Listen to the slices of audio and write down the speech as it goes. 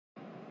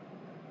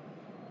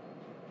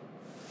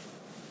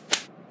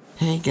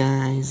Hey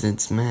guys,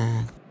 it's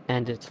Matt.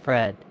 And it's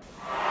Fred.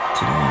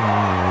 Today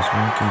while I was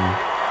walking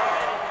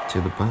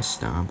to the bus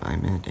stop, I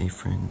met a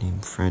friend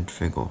named Fred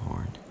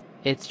Figglehorn.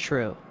 It's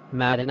true.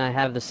 Matt and I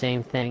have the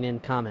same thing in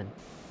common.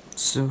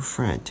 So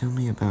Fred, tell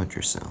me about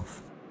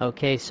yourself.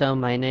 Okay, so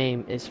my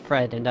name is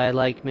Fred and I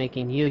like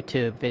making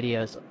YouTube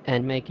videos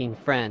and making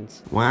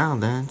friends. Wow,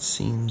 that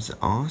seems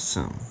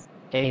awesome.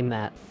 Hey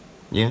Matt,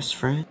 Yes,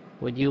 Fred?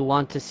 would you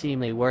want to see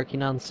me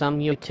working on some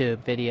YouTube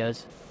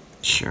videos?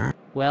 Sure.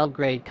 Well,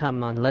 great,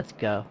 come on, let's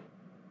go.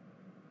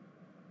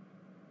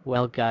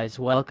 Well guys,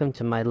 welcome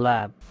to my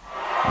lab.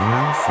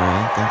 Well,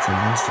 Fred, that's a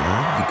nice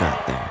lab you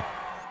got there.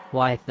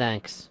 Why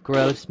thanks.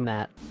 Gross,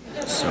 Matt.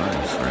 Sorry,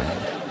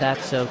 Fred.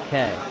 That's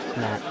okay,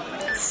 Matt.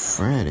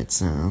 Fred, it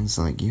sounds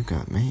like you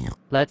got mail.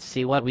 Let's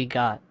see what we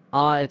got.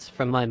 Aw, it's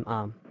from my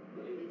mom.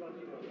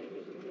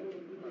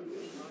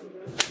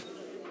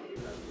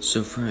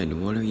 So Fred,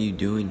 what are you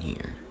doing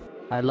here?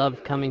 I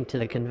love coming to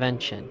the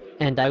convention,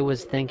 and I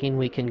was thinking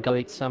we can go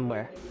eat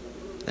somewhere.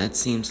 That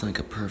seems like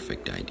a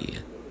perfect idea.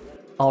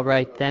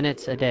 Alright then,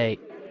 it's a date.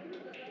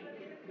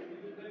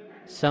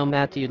 So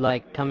Matt, do you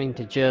like coming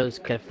to Joe's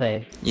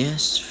Cafe?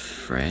 Yes,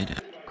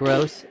 Fred.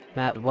 Gross.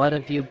 Matt, what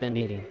have you been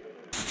eating?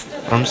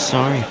 I'm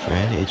sorry,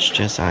 Fred. It's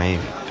just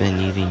I've been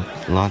eating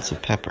lots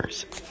of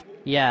peppers.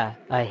 Yeah,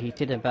 I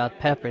heated about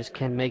peppers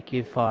can make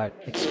you fart.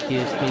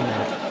 Excuse me,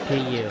 Matt.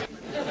 P.U.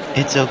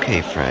 It's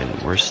okay,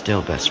 Fred. We're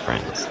still best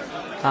friends.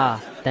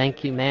 Ah,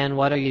 thank you, man.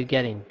 What are you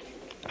getting?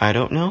 I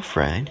don't know,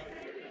 Fred.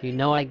 You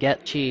know I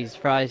get cheese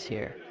fries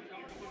here.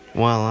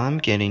 Well, I'm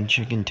getting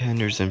chicken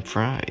tenders and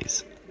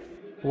fries.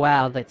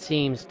 Wow, that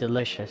seems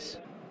delicious.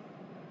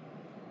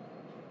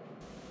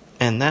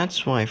 And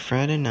that's why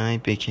Fred and I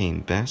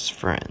became best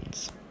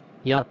friends.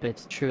 Yup,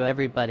 it's true,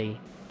 everybody.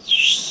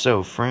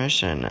 So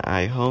fresh, and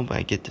I hope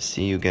I get to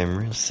see you again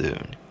real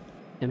soon.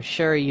 I'm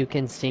sure you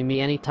can see me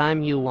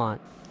anytime you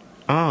want.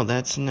 Oh,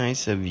 that's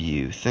nice of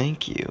you.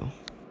 Thank you.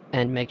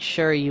 And make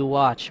sure you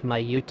watch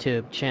my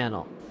YouTube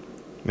channel.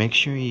 Make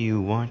sure you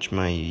watch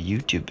my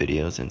YouTube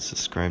videos and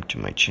subscribe to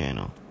my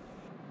channel.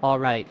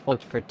 Alright,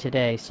 folks, for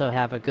today, so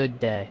have a good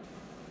day.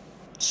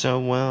 So,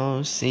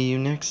 well, see you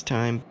next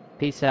time.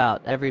 Peace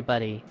out,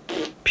 everybody.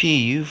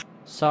 P.U.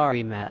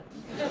 Sorry, Matt.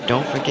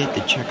 Don't forget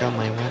to check out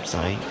my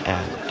website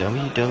at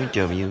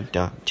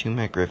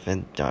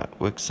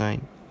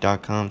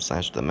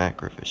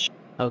www.2mattgriffith.wixsite.com/themattgriffith.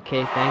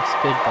 Okay, thanks,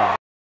 goodbye.